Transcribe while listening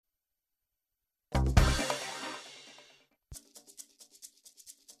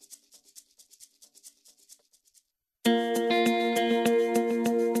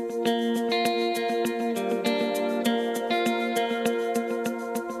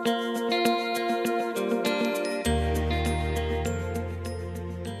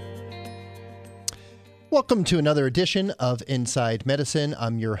Welcome to another edition of Inside Medicine.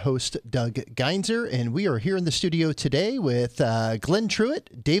 I'm your host, Doug Geinzer, and we are here in the studio today with Glenn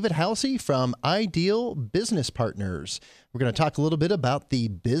Truitt, David Halsey from Ideal Business Partners. We're going to talk a little bit about the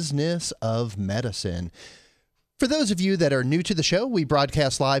business of medicine. For those of you that are new to the show, we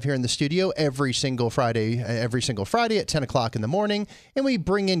broadcast live here in the studio every single Friday at 10 o'clock in the morning, and we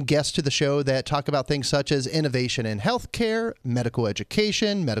bring in guests to the show that talk about things such as innovation in healthcare, medical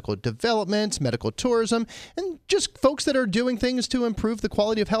education, medical developments, medical tourism, and just folks that are doing things to improve the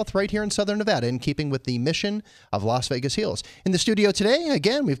quality of health right here in Southern Nevada, in keeping with the mission of Las Vegas Heals. In the studio today,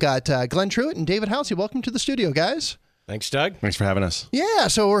 again, we've got Glenn Truitt and David Halsey. Welcome to the studio, guys. Thanks, Doug. Thanks for having us. Yeah,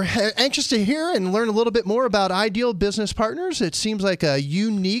 so we're anxious to hear and learn a little bit more about Ideal Business Partners. It seems like a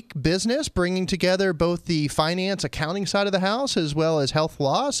unique business, bringing together both the finance, accounting side of the house as well as health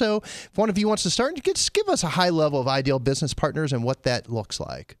law. So if one of you wants to start, just give us a high level of Ideal Business Partners and what that looks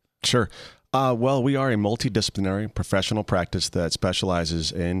like. Sure. Well, we are a multidisciplinary professional practice that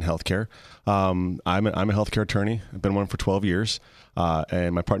specializes in healthcare. I'm a healthcare attorney. I've been one for 12 years.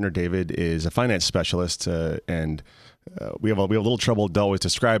 And my partner, David, is a finance specialist. We have a little trouble always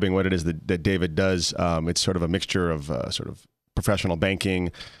describing what it is that David does. It's sort of a mixture of sort of professional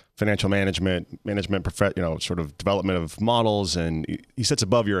banking, financial management, sort of development of models. And he sits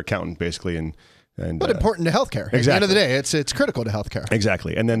above your accountant, basically, but important to healthcare. Exactly. At the end of the day, it's critical to healthcare.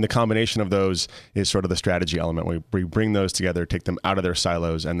 Exactly. And then the combination of those is sort of the strategy element. We bring those together, take them out of their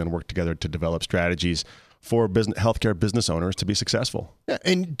silos, and then work together to develop strategies for healthcare business owners to be successful. Yeah.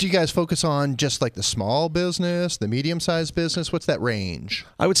 And do you guys focus on just like the small business, the medium-sized business? What's that range?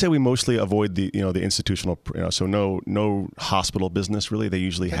 I would say we mostly avoid the institutional, so no hospital business really. They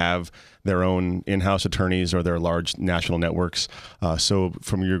usually have their own in-house attorneys or their large national networks. So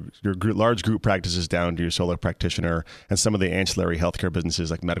from your large group practices down to your solo practitioner and some of the ancillary healthcare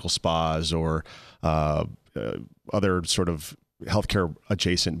businesses like medical spas or other sort of healthcare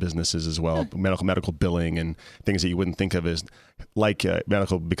adjacent businesses as well, medical billing and things that you wouldn't think of as like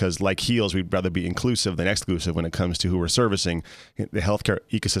medical, because like Heals, we'd rather be inclusive than exclusive when it comes to who we're servicing. The healthcare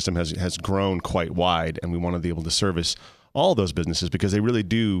ecosystem has grown quite wide, and we want to be able to service all those businesses because they really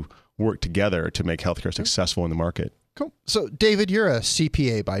do work together to make healthcare successful in the market. Cool. So David, you're a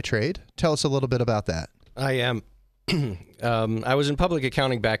CPA by trade. Tell us a little bit about that. I am. I was in public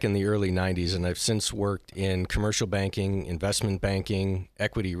accounting back in the early 90s, and I've since worked in commercial banking, investment banking,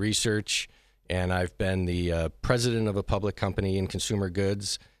 equity research, and I've been the president of a public company in consumer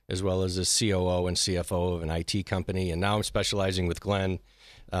goods, as well as a COO and CFO of an IT company. And now I'm specializing with Glenn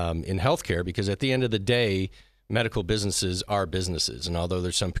in healthcare, because at the end of the day, medical businesses are businesses. And although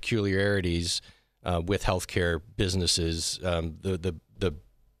there's some peculiarities with healthcare businesses, the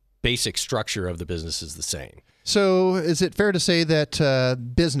basic structure of the business is the same. So is it fair to say that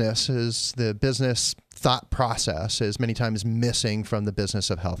the business thought process is many times missing from the business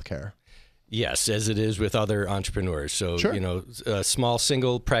of healthcare? Yes, as it is with other entrepreneurs. So, sure. Small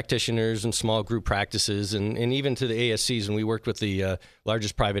single practitioners and small group practices, and even to the ASCs, and we worked with the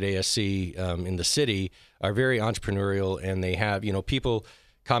largest private ASC in the city, are very entrepreneurial, and they have, people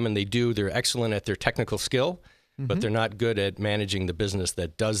come and they're excellent at their technical skill, but they're not good at managing the business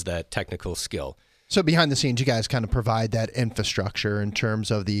that does that technical skill. So behind the scenes, you guys kind of provide that infrastructure in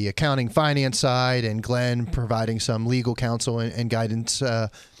terms of the accounting finance side, and Glenn providing some legal counsel and guidance to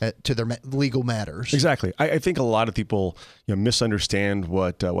their legal matters. Exactly. I think a lot of people misunderstand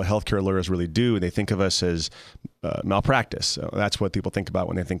what healthcare lawyers really do. They think of us as malpractice. So that's what people think about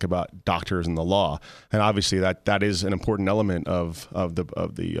when they think about doctors and the law. And obviously that is an important element of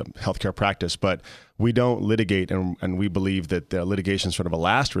the healthcare practice. But we don't litigate, and we believe that the litigation is sort of a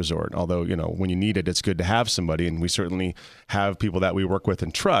last resort. Although, when you need it, it's good to have somebody, and we certainly have people that we work with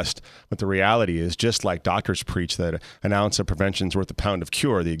and trust. But the reality is, just like doctors preach that an ounce of prevention is worth a pound of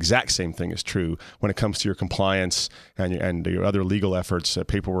cure, the exact same thing is true when it comes to your compliance and your other legal efforts,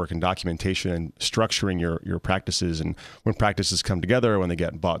 paperwork and documentation, and structuring your practices. And when practices come together, when they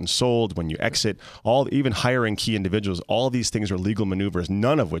get bought and sold, when you exit, even hiring key individuals, all these things are legal maneuvers,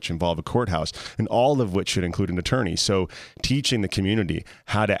 none of which involve a courthouse, and all of which should include an attorney. So teaching the community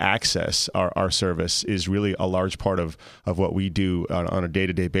how to access our service is really a large part of what we do on a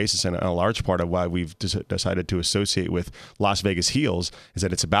day-to-day basis, and a large part of why we've decided to associate with Las Vegas Heals is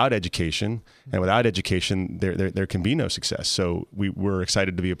that it's about education, and without education, there can be no success. So we're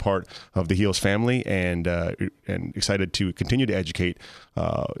excited to be a part of the Heals family, and excited to continue to educate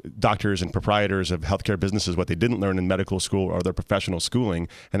doctors and proprietors of healthcare businesses what they didn't learn in medical school or their professional schooling,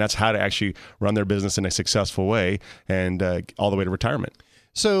 and that's how to actually run their business in a successful way, and all the way to retirement.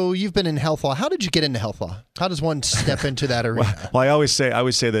 So you've been in health law. How did you get into health law? How does one step into that arena? Well, I always say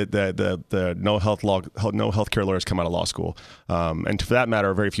that the no healthcare lawyers come out of law school, and for that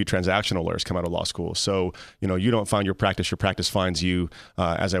matter, very few transactional lawyers come out of law school. So you don't find your practice finds you.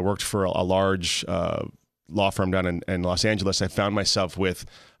 As I worked for a large law firm down in Los Angeles, I found myself with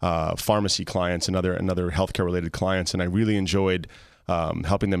pharmacy clients and other healthcare related clients, and I really enjoyed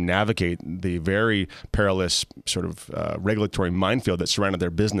helping them navigate the very perilous sort of regulatory minefield that surrounded their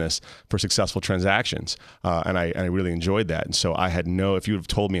business for successful transactions. And I really enjoyed that. And so if you would have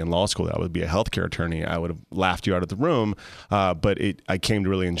told me in law school that I would be a healthcare attorney, I would have laughed you out of the room. But I came to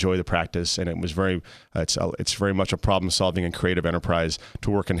really enjoy the practice, and it was it's very much a problem solving and creative enterprise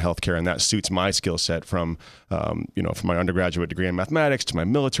to work in healthcare. And that suits my skill set from my undergraduate degree in mathematics to my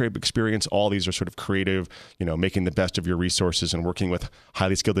military experience. All these are sort of creative, making the best of your resources and working with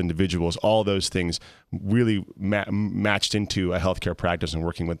highly skilled individuals. All those things really matched into a healthcare practice and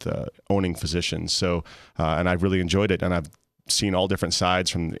working with owning physicians. So, and I've really enjoyed it. And I've seen all different sides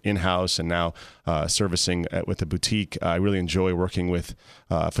from in-house and now servicing with the boutique. I really enjoy working with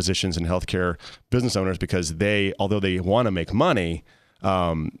physicians and healthcare business owners because although they want to make money,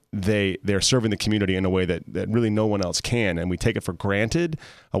 they're serving the community in a way that really no one else can, and we take it for granted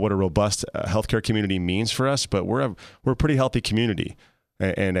what a robust healthcare community means for us. But we're a pretty healthy community,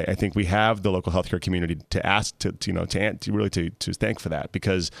 and I think we have the local healthcare community to ask to thank for that,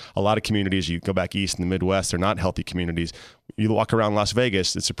 because a lot of communities, you go back east in the Midwest, they're not healthy communities. You walk around Las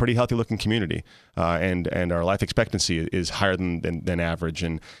Vegas, it's a pretty healthy looking community, and our life expectancy is higher than average.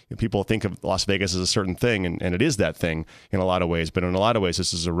 And people think of Las Vegas as a certain thing, and it is that thing in a lot of ways. But in a lot of ways,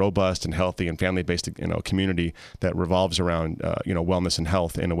 this is a robust and healthy and family-based community that revolves around wellness and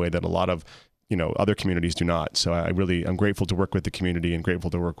health in a way that a lot of other communities do not. So I'm grateful to work with the community and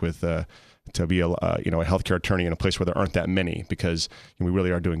grateful to work with to be a healthcare attorney in a place where there aren't that many, because we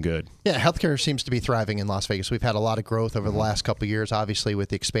really are doing good. Yeah, healthcare seems to be thriving in Las Vegas. We've had a lot of growth over the last couple of years, obviously with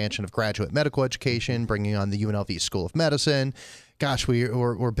the expansion of graduate medical education, bringing on the UNLV School of Medicine. Gosh,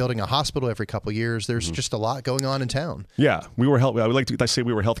 we're building a hospital every couple of years. There's just a lot going on in town. Yeah, I would like to say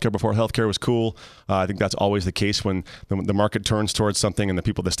we were healthcare before healthcare was cool. I think that's always the case when the market turns towards something, and the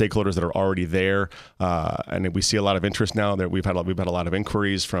stakeholders that are already there, and we see a lot of interest now. That we've had a lot of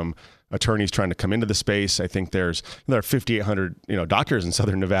inquiries from attorneys trying to come into the space. I think there are 5,800 doctors in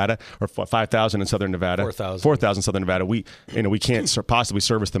Southern Nevada, or 5,000 in Southern Nevada, 4,000 in Southern Nevada. We can't possibly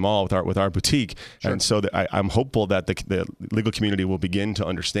service them all with our boutique, sure. And so I'm hopeful that the legal community will begin to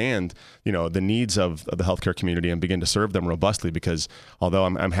understand the needs of the healthcare community and begin to serve them robustly. Because although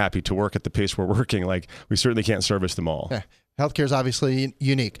I'm happy to work at the pace we're working, we certainly can't service them all. Yeah. Healthcare is obviously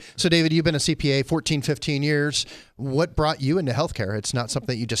unique. So, David, you've been a CPA 14, 15 years. What brought you into healthcare? It's not something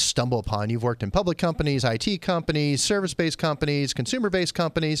that you just stumble upon. You've worked in public companies, IT companies, service-based companies, consumer-based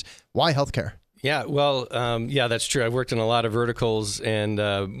companies. Why healthcare? Yeah, well, that's true. I've worked in a lot of verticals, and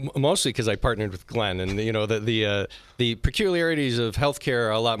mostly because I partnered with Glenn. And the peculiarities of healthcare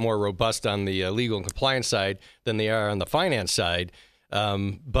are a lot more robust on the legal and compliance side than they are on the finance side.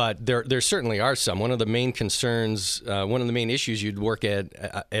 But there certainly are some. One of the main concerns, one of the main issues you'd work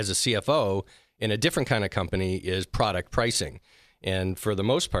at as a CFO in a different kind of company is product pricing. And for the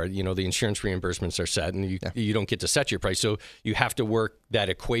most part, the insurance reimbursements are set, and you don't get to set your price. So you have to work that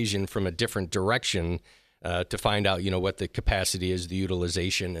equation from a different direction to find out, what the capacity is, the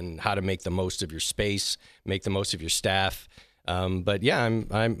utilization, and how to make the most of your space, make the most of your staff. But yeah,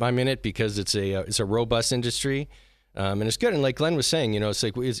 I'm in it because it's a robust industry. And it's good. And like Glenn was saying,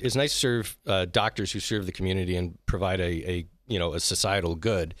 it's nice to serve doctors who serve the community and provide a societal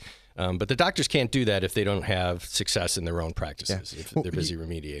good. But the doctors can't do that if they don't have success in their own practices, if they're busy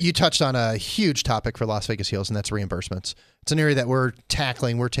remediating. You touched on a huge topic for Las Vegas Heals, and that's reimbursements. It's an area that we're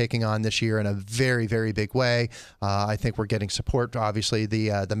taking on this year in a very, very big way. I think we're getting support. Obviously,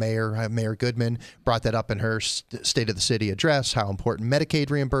 the mayor, Mayor Goodman, brought that up in her State of the City address, how important Medicaid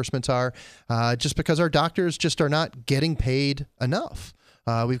reimbursements are, just because our doctors just are not getting paid enough.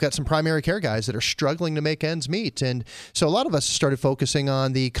 We've got some primary care guys that are struggling to make ends meet. And so a lot of us started focusing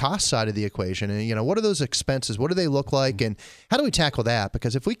on the cost side of the equation. And, what are those expenses? What do they look like? And how do we tackle that?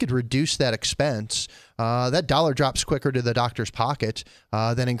 Because if we could reduce that expense, that dollar drops quicker to the doctor's pocket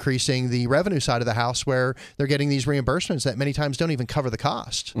than increasing the revenue side of the house, where they're getting these reimbursements that many times don't even cover the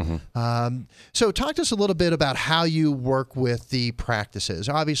cost. Mm-hmm. So talk to us a little bit about how you work with the practices.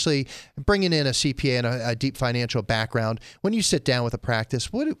 Obviously, bringing in a CPA and a deep financial background, when you sit down with a practice,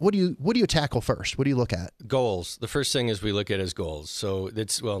 what do you tackle first? What do you look at? Goals. The first thing is we look at is goals. So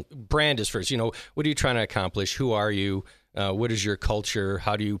brand is first. What are you trying to accomplish? Who are you? What is your culture?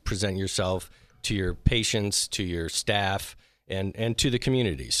 How do you present yourself to your patients, to your staff, and to the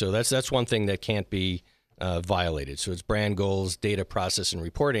community. So that's one thing that can't be violated. So it's brand goals, data process, and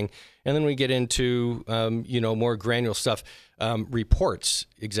reporting. And then we get into, more granular stuff. Reports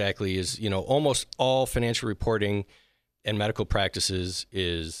exactly is, almost all financial reporting and medical practices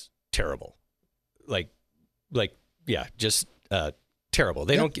is terrible. Just terrible.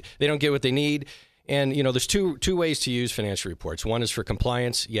 They don't get what they need. And, there's two ways to use financial reports. One is for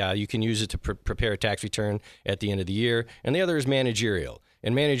compliance. Yeah, you can use it to prepare a tax return at the end of the year. And the other is managerial.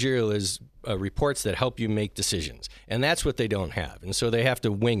 And managerial is reports that help you make decisions. And that's what they don't have. And so they have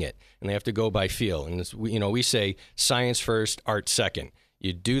to wing it, and they have to go by feel. And, we say science first, art second.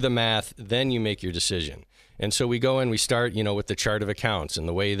 You do the math, then you make your decision. And so we go and we start, with the chart of accounts and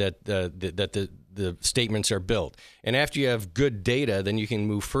the way that the statements are built. And after you have good data, then you can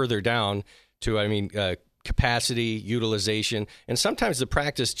move further down to, capacity, utilization. And sometimes the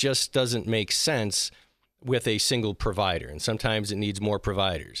practice just doesn't make sense with a single provider. And sometimes it needs more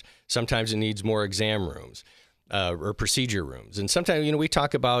providers. Sometimes it needs more exam rooms or procedure rooms. And sometimes, we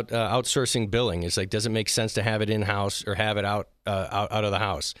talk about outsourcing billing. It's like, does it make sense to have it in-house or have it out of the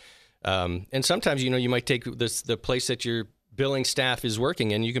house? And sometimes, you might take the place that your billing staff is working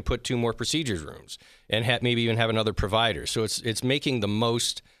in, you can put 2 more procedures rooms and maybe even have another provider. So it's making the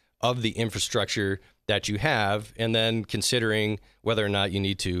most of the infrastructure that you have, and then considering whether or not you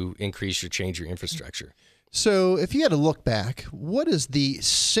need to increase or change your infrastructure. So if you had to look back, what is the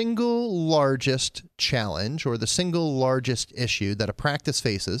single largest challenge or the single largest issue that a practice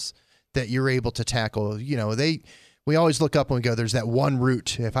faces that you're able to tackle? We always look up and we go, there's that one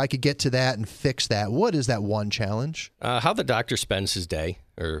route. If I could get to that and fix that, what is that one challenge? How the doctor spends his day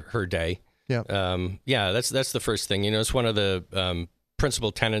or her day. Yeah. That's the first thing. It's one of the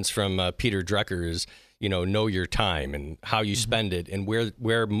principal tenets from Peter Drucker is, know your time and how you spend it and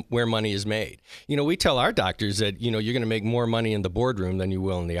where money is made. We tell our doctors that, you're going to make more money in the boardroom than you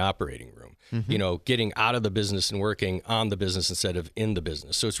will in the operating room. Getting out of the business and working on the business instead of in the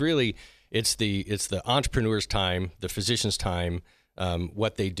business. So it's really, it's the entrepreneur's time, the physician's time,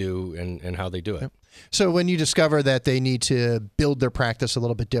 what they do and how they do it. Yep. So when you discover that they need to build their practice a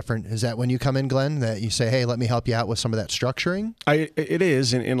little bit different, is that when you come in, Glenn, that you say, hey, let me help you out with some of that structuring? It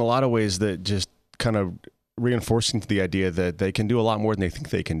is in a lot of ways that just kind of reinforcing to the idea that they can do a lot more than they think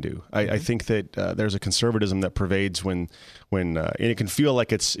they can do. I think that there's a conservatism that pervades when and it can feel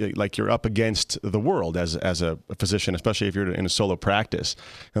like it's like you're up against the world as a physician, especially if you're in a solo practice.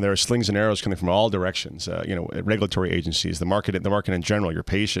 And there are slings and arrows coming from all directions. Regulatory agencies, the market in general, your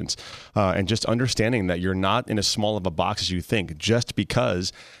patients, and just understanding that you're not in as small of a box as you think. Just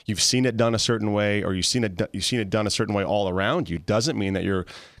because you've seen it done a certain way or you've seen it done a certain way all around you doesn't mean that you're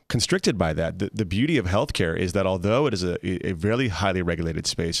constricted by that. The beauty of healthcare is that although it is a really highly regulated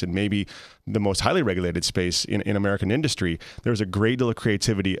space and maybe the most highly regulated space in American industry, there's a great deal of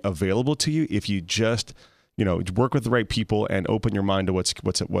creativity available to you if you just work with the right people and open your mind to what's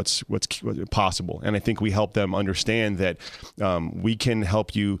possible. And I think we help them understand that we can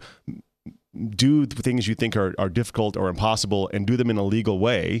help you do the things you think are difficult or impossible and do them in a legal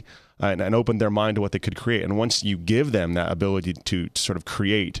way and open their mind to what they could create. And once you give them that ability to sort of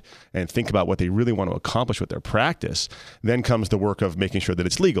create and think about what they really want to accomplish with their practice, then comes the work of making sure that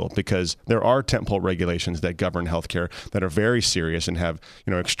it's legal, because there are tentpole regulations that govern healthcare that are very serious and have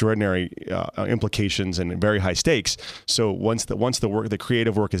extraordinary implications and very high stakes. So once the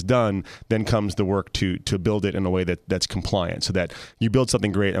creative work is done, then comes the work to build it in a way that's compliant, so that you build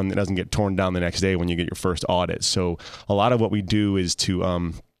something great and it doesn't get torn down the next day when you get your first audit. So a lot of what we do is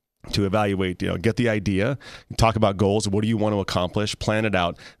to evaluate, get the idea, talk about goals. What do you want to accomplish? Plan it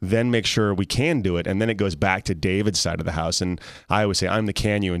out, then make sure we can do it. And then it goes back to David's side of the house. And I always say, I'm the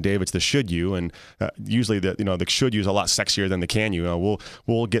can you and David's the should you. And usually the should you is a lot sexier than the can you.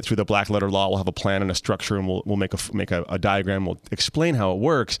 We'll get through the black letter law. We'll have a plan and a structure, and we'll make a diagram. We'll explain how it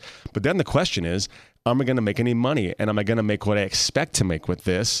works. But then the question is, am I going to make any money? And am I going to make what I expect to make with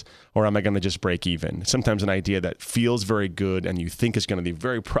this? Or am I going to just break even? Sometimes an idea that feels very good and you think is going to be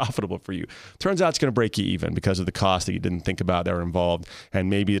very profitable for you, turns out it's going to break you even because of the costs that you didn't think about that are involved. And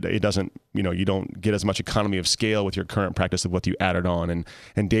maybe it doesn't, you don't get as much economy of scale with your current practice of what you added on.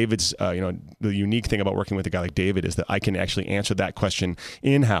 And David's, the unique thing about working with a guy like David is that I can actually answer that question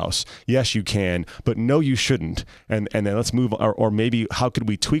in-house. Yes, you can, but no, you shouldn't. And then let's move, or maybe how could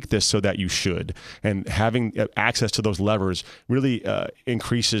we tweak this so that you should? And having access to those levers really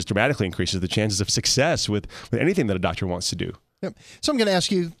dramatically increases the chances of success with anything that a doctor wants to do. Yep. So I'm going to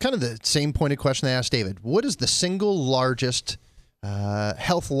ask you kind of the same pointed question I asked David. What is the single largest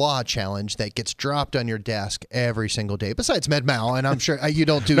health law challenge that gets dropped on your desk every single day, besides MedMal, and I'm sure you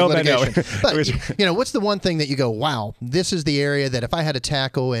don't do litigation. But, what's the one thing that you go, wow, this is the area that if I had to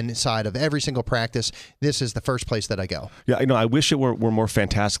tackle inside of every single practice, this is the first place that I go? Yeah, I wish it were more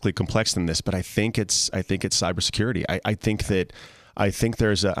fantastically complex than this, but I think it's cybersecurity. I think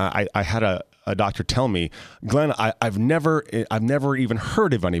there's I had a doctor tell me, Glenn, I've never even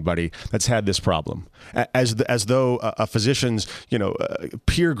heard of anybody that's had this problem, as though a physician's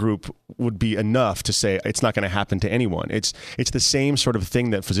peer group would be enough to say it's not going to happen to anyone. It's the same sort of thing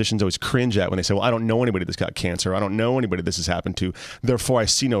that physicians always cringe at when they say, well, I don't know anybody that's got cancer. I don't know anybody this has happened to. Therefore, I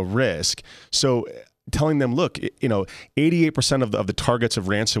see no risk. So telling them, look, 88% of the targets of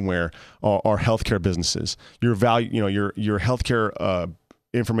ransomware are healthcare businesses. Your value, your healthcare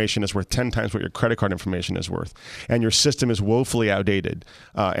information is worth 10 times what your credit card information is worth, and your system is woefully outdated.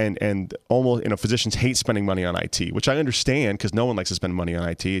 And almost, physicians hate spending money on IT, which I understand because no one likes to spend money on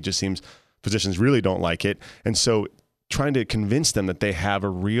IT. It just seems physicians really don't like it, and so trying to convince them that they have a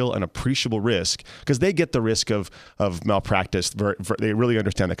real and appreciable risk, because they get the risk of malpractice. They really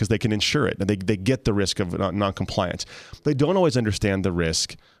understand that because they can insure it, and they get the risk of non-compliance. They don't always understand the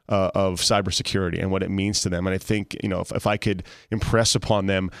risk of cybersecurity and what it means to them. And I think, if I could impress upon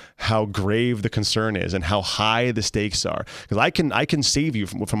them how grave the concern is and how high the stakes are, because I can save you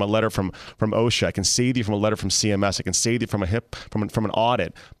from a letter from OSHA, I can save you from a letter from CMS, I can save you from from an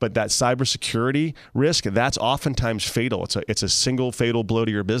audit, but that cybersecurity risk, that's oftentimes fatal. It's a single fatal blow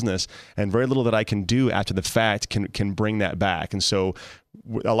to your business, and very little that I can do after the fact can bring that back. And so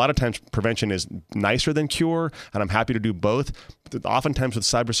a lot of times prevention is nicer than cure, and I'm happy to do both. Oftentimes with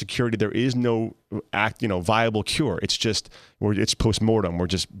cybersecurity, there is no viable cure. It's post-mortem. We're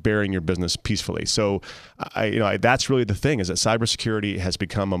just burying your business peacefully. So that's really the thing, is that cybersecurity has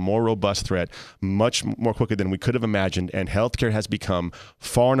become a more robust threat much more quickly than we could have imagined, and healthcare has become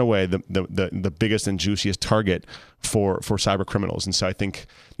far and away the biggest and juiciest target for cyber criminals. And so I think,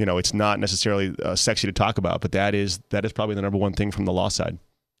 it's not necessarily sexy to talk about, but that is probably the number one thing from the law side.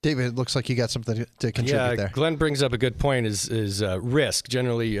 David, it looks like you got something to contribute there. Glenn brings up a good point, is risk,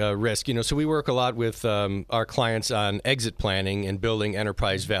 generally risk. So we work a lot with our clients on exit planning and building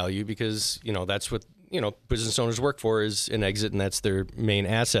enterprise value, because, that's what, business owners work for, is an exit, and that's their main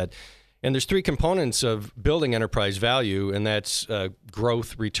asset. And there's three components of building enterprise value, and that's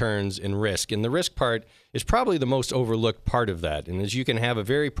growth, returns, and risk. And the risk part is probably the most overlooked part of that. And as you can have a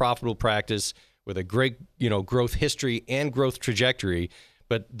very profitable practice with a great, growth history and growth trajectory,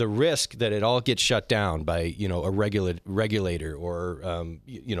 but the risk that it all gets shut down by, a regulator or, a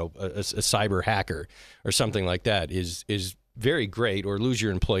cyber hacker or something like that is very great, or lose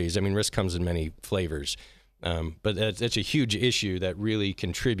your employees. I mean, risk comes in many flavors. But that's a huge issue that really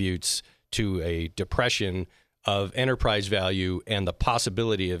contributes to a depression of enterprise value and the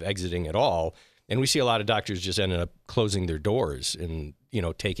possibility of exiting at all. And we see a lot of doctors just ended up closing their doors and,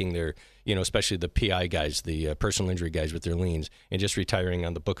 taking their, especially the PI guys, the personal injury guys with their liens, and just retiring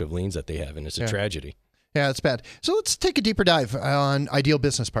on the book of liens that they have. And it's a tragedy. Yeah, it's bad. So let's take a deeper dive on Ideal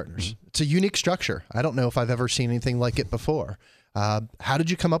Business Partners. Mm-hmm. It's a unique structure. I don't know if I've ever seen anything like it before. How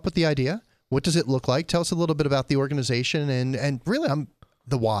did you come up with the idea? What does it look like? Tell us a little bit about the organization and really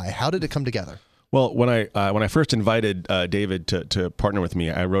the why. How did it come together? Well, when I first invited David to partner with me,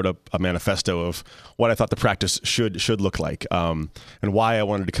 I wrote up a manifesto of what I thought the practice should look like, and why I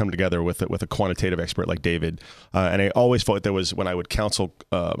wanted to come together with a quantitative expert like David. And I always felt there was, when I would counsel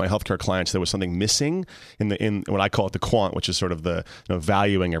my healthcare clients, there was something missing in what I call it the quant, which is sort of the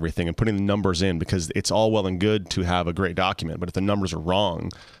valuing everything and putting the numbers in, because it's all well and good to have a great document, but if the numbers are wrong,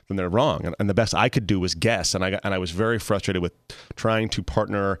 then they're wrong. And the best I could do was guess, and I was very frustrated with trying to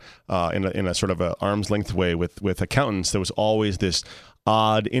partner in a sort of a arm's length way with accountants. There was always this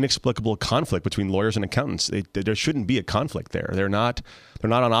odd, inexplicable conflict between lawyers and accountants. There shouldn't be a conflict there. They're not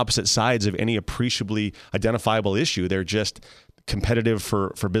on opposite sides of any appreciably identifiable issue. They're just competitive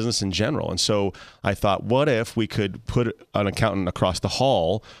for business in general. And so I thought, what if we could put an accountant across the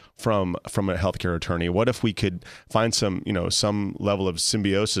hall from a healthcare attorney? What if we could find some level of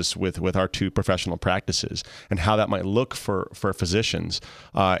symbiosis with our two professional practices, and how that might look for physicians?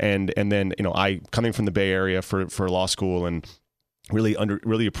 And then I, coming from the Bay Area for law school, and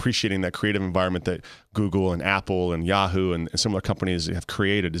really appreciating that creative environment that Google and Apple and Yahoo and similar companies have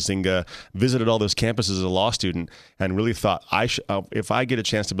created. Zynga visited all those campuses as a law student and really thought, if I get a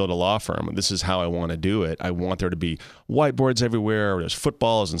chance to build a law firm, this is how I want to do it. I want there to be whiteboards everywhere. There's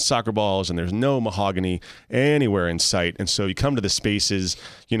footballs and soccer balls, and there's no mahogany anywhere in sight. And so you come to the spaces,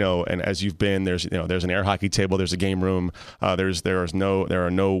 and as you've been, there's an air hockey table, there's a game room, there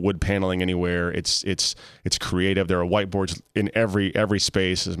are no wood paneling anywhere. It's creative. There are whiteboards in every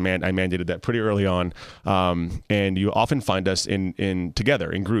space. I mandated that pretty early on. And you often find us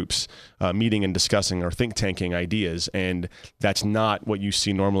together in groups, meeting and discussing or think tanking ideas. And that's not what you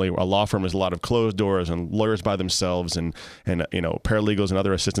see normally. A law firm is a lot of closed doors and lawyers by themselves and paralegals and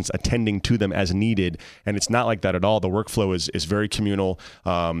other assistants attending to them as needed. And it's not like that at all. The workflow is very communal.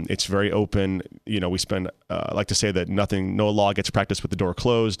 It's very open. We spend, I like to say that no law gets practiced with the door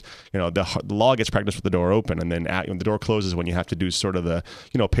closed. The law gets practiced with the door open. And then when the door closes, when you have to do sort of the,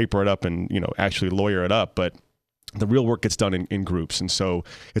 paper it up and, actually lawyer it up. But the real work gets done in groups. And so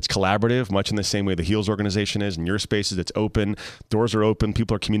it's collaborative, much in the same way the HEALS organization is. In your spaces, it's open. Doors are open.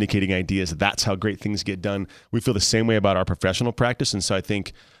 People are communicating ideas. That's how great things get done. We feel the same way about our professional practice. And so I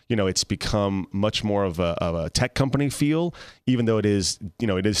think, it's become much more of a tech company feel, even though it is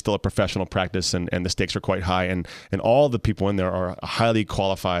still a professional practice and the stakes are quite high. And all the people in there are highly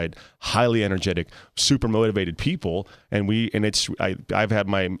qualified, highly energetic, super motivated people. I've had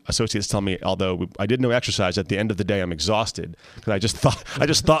my associates tell me, although I did no exercise, at the end of the day, I'm exhausted because I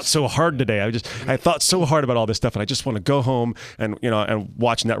just thought so hard today. I thought so hard about all this stuff, and I just want to go home and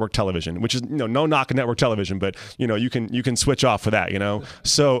watch network television, which is no knock on network television, but you can switch off for that,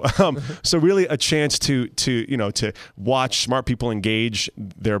 So really a chance to watch smart people engage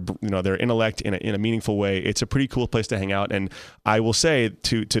their intellect in a meaningful way. It's a pretty cool place to hang out. And I will say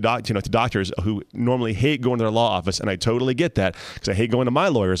to doctors who normally hate going to their law office, and I totally get that because I hate going to my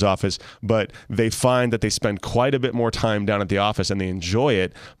lawyer's office, but they find that they spend quite a bit more time down at the office and they enjoy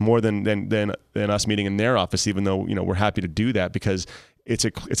it more than us meeting in their office, even though we're happy to do that because it's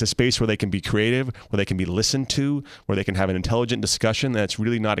a space where they can be creative, where they can be listened to, where they can have an intelligent discussion that's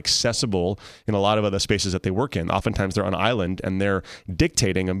really not accessible in a lot of other spaces that they work in. Oftentimes they're on an island and they're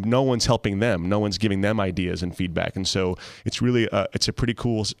dictating and no one's helping them. No one's giving them ideas and feedback. And so it's really it's a pretty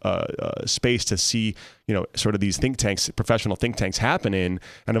cool space to see, sort of these think tanks, professional think tanks happen in.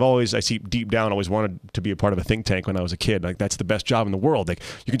 And I see deep down, always wanted to be a part of a think tank when I was a kid. Like that's the best job in the world. Like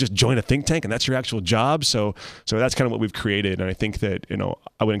you can just join a think tank and that's your actual job. So that's kind of what we've created. And I think that,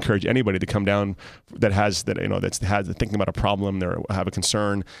 I would encourage anybody to come down that's thinking about a problem or have a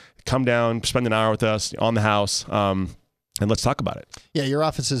concern, come down, spend an hour with us on the house. And let's talk about it. Yeah, your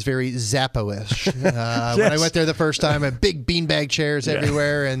office is very Zappo-ish. Yes. When I went there the first time, big beanbag chairs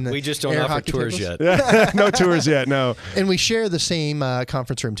everywhere. And we just don't offer tours yet. No tours yet, no. And we share the same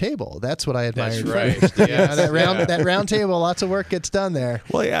conference room table. That's what I admired. That's right. Yeah, that round table, lots of work gets done there.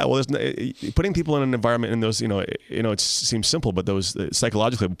 Well, yeah. Well, putting people in an environment in those, it seems simple, but those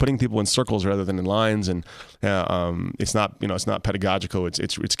psychologically, putting people in circles rather than in lines, and it's not pedagogical.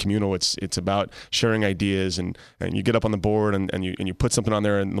 It's communal. It's about sharing ideas, and you get up on the board and you put something on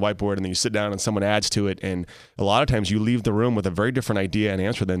there in the whiteboard, and then you sit down and someone adds to it, and a lot of times you leave the room with a very different idea and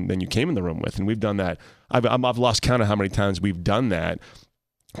answer than you came in the room with. And we've done that. I've lost count of how many times we've done that.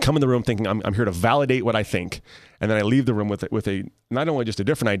 Come in the room thinking I'm here to validate what I think, and then I leave the room with a not only just a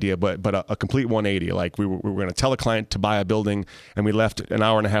different idea, but a complete 180. Like we were going to tell a client to buy a building, and we left an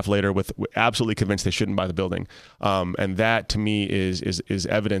hour and a half later with absolutely convinced they shouldn't buy the building. And that to me is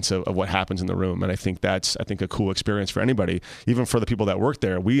evidence of what happens in the room. And I think that's a cool experience for anybody, even for the people that work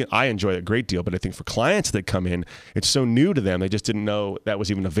there. I enjoy it a great deal, but I think for clients that come in, it's so new to them. They just didn't know that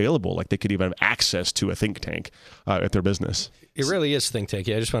was even available. Like they could even have access to a think tank at their business. It really is think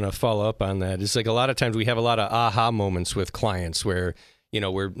tanky. I just want to follow up on that. It's like a lot of times we have a lot of aha moments with clients where,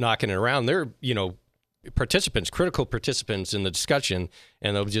 we're knocking it around. They're, critical participants in the discussion,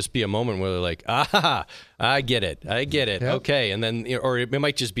 and there'll just be a moment where they're like, I get it. Yep. Okay. And then, or it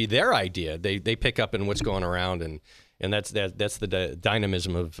might just be their idea. They pick up on what's going around, and that's the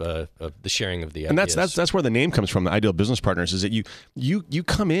dynamism of the sharing of the ideas. And that's where the name comes from. The Ideal Business Partners is that you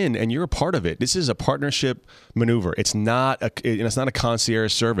come in and you're a part of it. This is a partnership maneuver. It's not a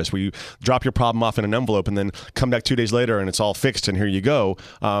concierge service where you drop your problem off in an envelope and then come back 2 days later and it's all fixed and here you go.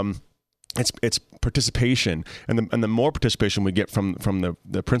 It's participation, and the more participation we get from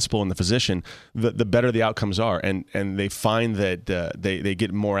the principal and the physician, the better the outcomes are, and they find that they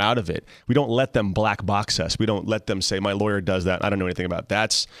get more out of it. We don't let them black box us. We don't let them say, my lawyer does that, I don't know anything about.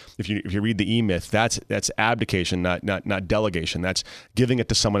 That's if you read the E-Myth, that's abdication, not delegation. That's giving it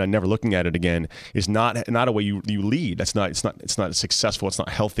to someone and never looking at it again. Is not a way you lead. It's not successful. It's not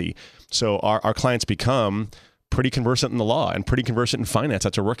healthy. So our clients become pretty conversant in the law and pretty conversant in finance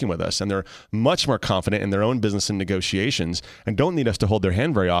after working with us. And they're much more confident in their own business and negotiations and don't need us to hold their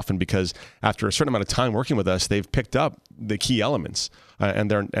hand very often, because after a certain amount of time working with us, they've picked up the key elements and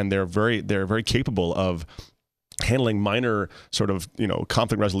they're very capable of handling minor sort of,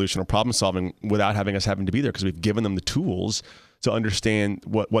 conflict resolution or problem solving without having us having to be there, because we've given them the tools to understand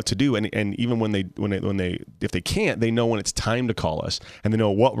what to do, and even when they if they can't, they know when it's time to call us, and they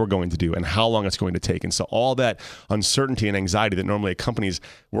know what we're going to do and how long it's going to take. And so all that uncertainty and anxiety that normally accompanies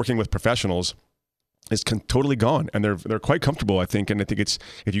working with professionals is totally gone, and they're quite comfortable, I think. And I think it's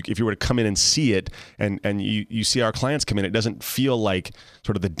if you were to come in and see it, and you see our clients come in, it doesn't feel like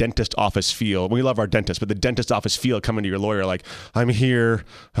sort of the dentist office feel. We love our dentist, but the dentist office feel coming to your lawyer like, I'm here,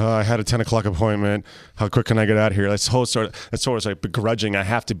 I had a 10 o'clock appointment, how quick can I get out of here? That's sort of like begrudging, I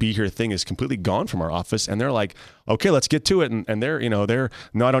have to be here thing is completely gone from our office, and they're like, okay, let's get to it. And they're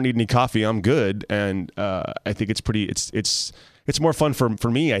no, I don't need any coffee, I'm good. And I think it's more fun for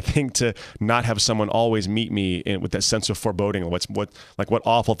me, I think, to not have someone always meet me with that sense of foreboding. What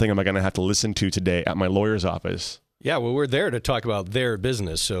awful thing am I going to have to listen to today at my lawyer's office? Yeah, well, we're there to talk about their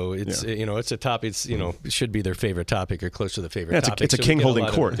business, so it's it's a topic. It should be their favorite topic or close to the favorite topic. It's a king holding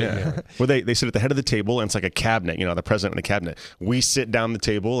court, where they sit at the head of the table, and it's like a cabinet. The president and the cabinet. We sit down the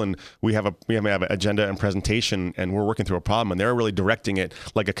table, and we have an agenda and presentation, and we're working through a problem, and they're really directing it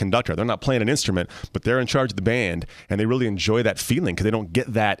like a conductor. They're not playing an instrument, but they're in charge of the band, and they really enjoy that feeling because they don't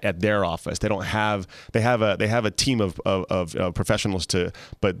get that at their office. They have a team of professionals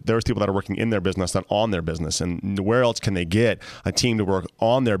but there's people that are working in their business, not on their business, and where else can they get a team to work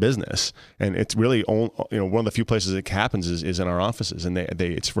on their business? And it's really one of the few places it happens is in our offices, and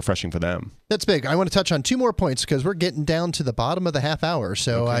it's refreshing for them. That's big. I want to touch on two more points because we're getting down to the bottom of the half hour.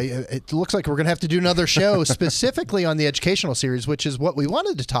 So it looks like we're going to have to do another show specifically on the educational series, which is what we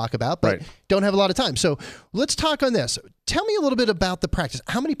wanted to talk about, but don't have a lot of time. So let's talk on this. Tell me a little bit about the practice.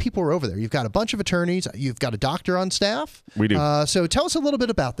 How many people are over there? You've got a bunch of attorneys. You've got a doctor on staff. We do. So tell us a little bit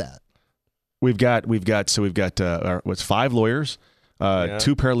about that. We've got 5 lawyers,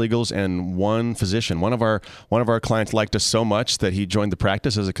 2 paralegals, and 1 physician. One of our clients liked us so much that he joined the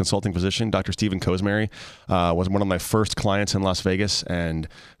practice as a consulting physician. Dr. Stephen Cosmary was one of my first clients in Las Vegas, and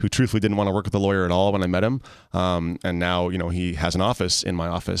who truthfully didn't want to work with a lawyer at all when I met him. And now he has an office in my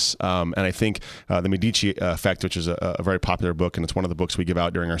office. And I think the Medici Effect, which is a very popular book, and it's one of the books we give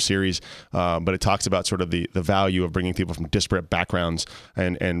out during our series, but it talks about sort of the value of bringing people from disparate backgrounds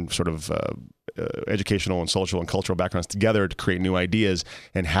and sort of educational and social and cultural backgrounds together to create new ideas,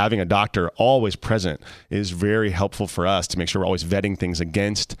 and having a doctor always present is very helpful for us to make sure we're always vetting things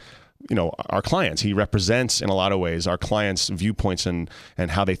against our clients. He represents in a lot of ways our clients' viewpoints and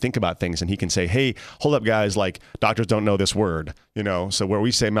how they think about things, and he can say, hey, hold up guys, like doctors don't know this word, so where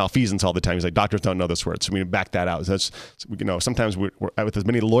we say malfeasance all the time, he's like, doctors don't know this word, so we back that out. So that's, sometimes we're with as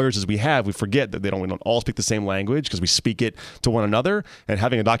many lawyers as we have, we forget that we don't all speak the same language because we speak it to one another, and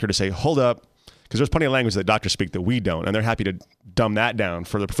having a doctor to say, hold up, because there's plenty of language that doctors speak that we don't, and they're happy to dumb that down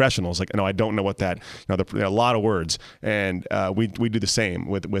for the professionals. Like, no, I don't know what that. There are a lot of words, and we do the same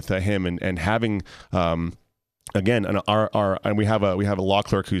with him, and having. Again, and we have a law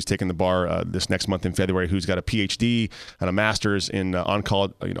clerk who's taking the bar this next month in February, who's got a PhD and a master's in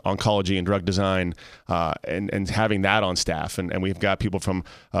oncology and drug design, and having that on staff, and we've got people from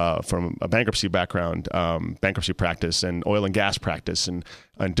a bankruptcy background, bankruptcy practice, and oil and gas practice, and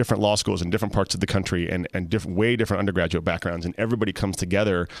different law schools in different parts of the country, and way different undergraduate backgrounds, and everybody comes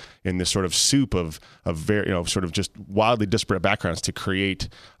together in this sort of soup of very sort of just wildly disparate backgrounds to create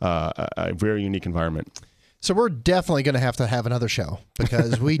a very unique environment. So we're definitely going to have another show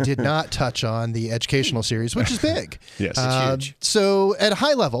because we did not touch on the educational series, which is big. Yes, it's huge. So at a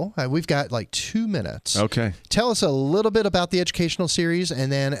high level, we've got like 2 minutes. Okay. Tell us a little bit about the educational series,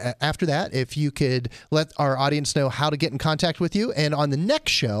 and then after that, if you could let our audience know how to get in contact with you. And on the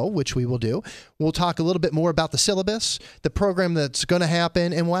next show, which we will do, we'll talk a little bit more about the syllabus, the program that's going to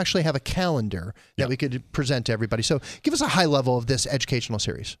happen, and we'll actually have a calendar that we could present to everybody. So give us a high level of this educational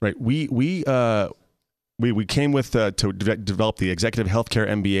series. Right. we came with to develop the Executive Healthcare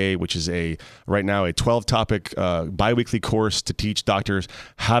MBA, which is right now a 12-topic biweekly course to teach doctors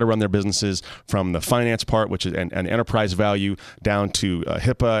how to run their businesses, from the finance part, which is and enterprise value, down to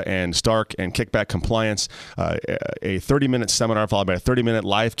HIPAA and Stark and kickback compliance. A 30-minute seminar followed by a 30-minute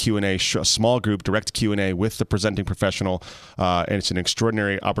live Q&A, small group direct Q&A with the presenting professional, and it's an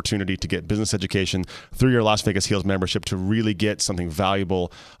extraordinary opportunity to get business education through your Las Vegas Heals membership to really get something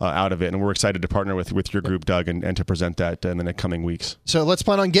valuable out of it. And we're excited to partner with your group, Doug, and to present that in the coming weeks. So let's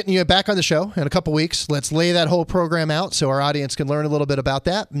plan on getting you back on the show in a couple weeks. Let's lay that whole program out so our audience can learn a little bit about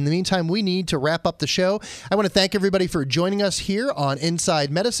that. In the meantime, we need to wrap up the show. I want to thank everybody for joining us here on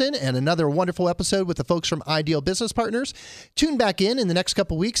Inside Medicine and another wonderful episode with the folks from Ideal Business Partners. Tune back in the next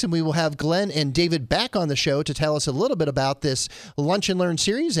couple weeks, and we will have Glenn and David back on the show to tell us a little bit about this Lunch and Learn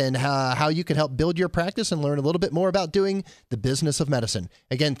series and how you can help build your practice and learn a little bit more about doing the business of medicine.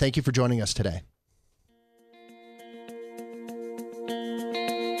 Again, thank you for joining us today.